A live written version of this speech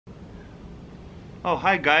Oh,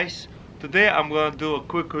 hi guys. Today I'm gonna do a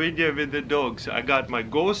quick video with the dogs. I got my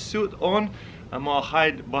ghost suit on. I'm gonna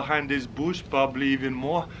hide behind this bush, probably even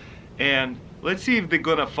more. And let's see if they're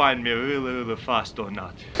gonna find me really fast or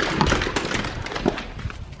not.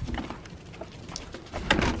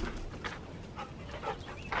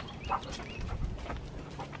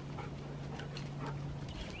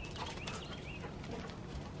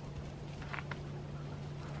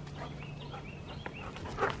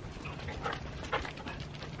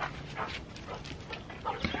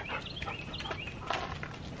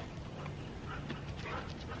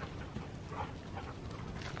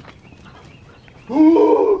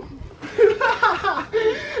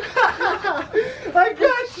 I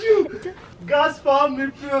got you! Gus found me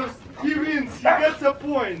first. He wins. He gets a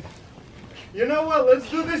point. You know what? Let's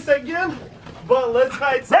do this again, but let's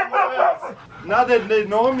hide somewhere else. Now that they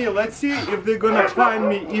know me, let's see if they're gonna find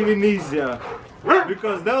me even easier.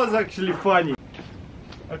 Because that was actually funny.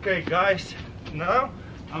 Okay, guys. Now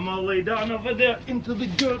I'm gonna lay down over there into the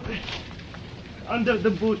dirt under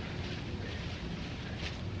the bush.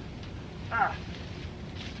 Ah,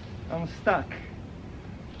 I'm stuck.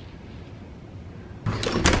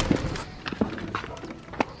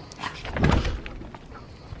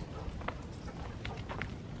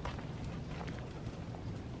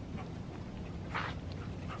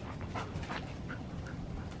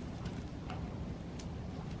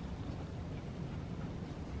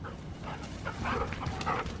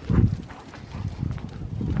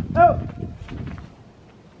 Oh!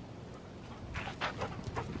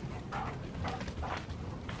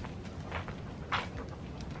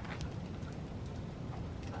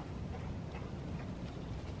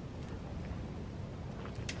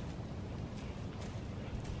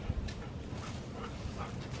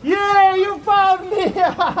 Yeah, you found me!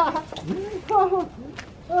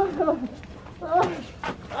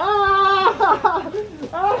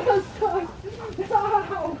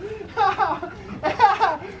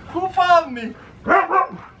 Who found me?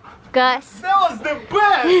 Gus. That was the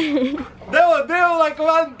best! They were like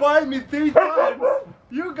run by me 3 times.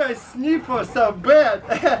 You guys sniffers are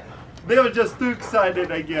bad. They were just too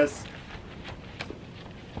excited, I guess.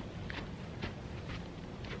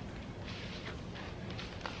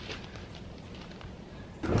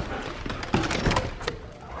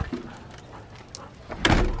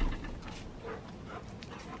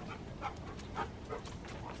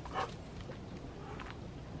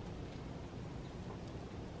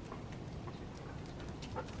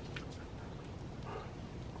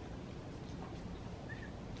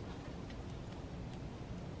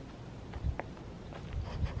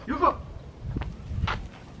 You go.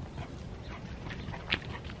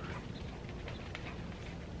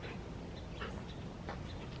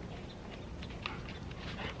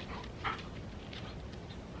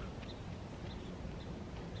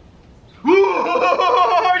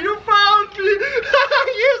 Whoa, you found me.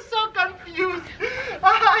 You're so confused.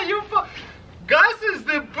 Gus is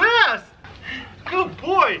the best. Good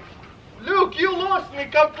boy. Look, you lost me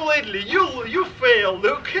completely. You failed,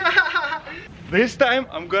 Luke. This time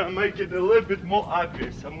I'm gonna make it a little bit more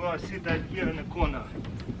obvious. I'm gonna sit right here in the corner.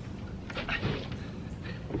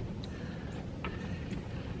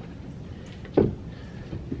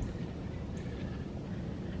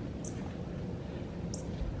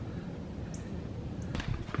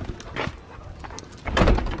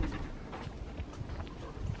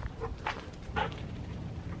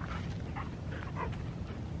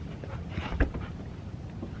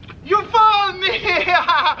 You found me!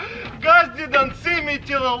 Gus didn't see me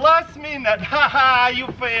till the last minute. Haha, you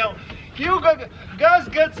failed. Gus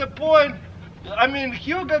gets a point. I mean,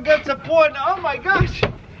 Hugo gets a point. Oh my gosh!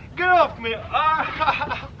 Get off me!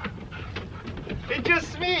 It's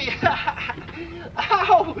just me.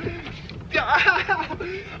 Ow!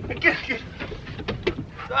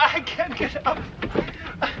 I can't get up.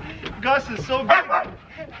 Gus is so good.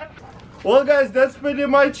 Well guys, that's pretty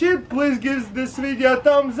much it. Please give this video a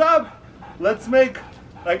thumbs up. Let's make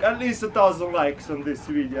like at least 1,000 likes on this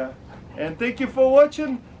video. And thank you for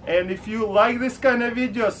watching. And if you like this kind of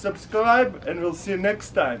video, subscribe and we'll see you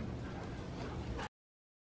next time.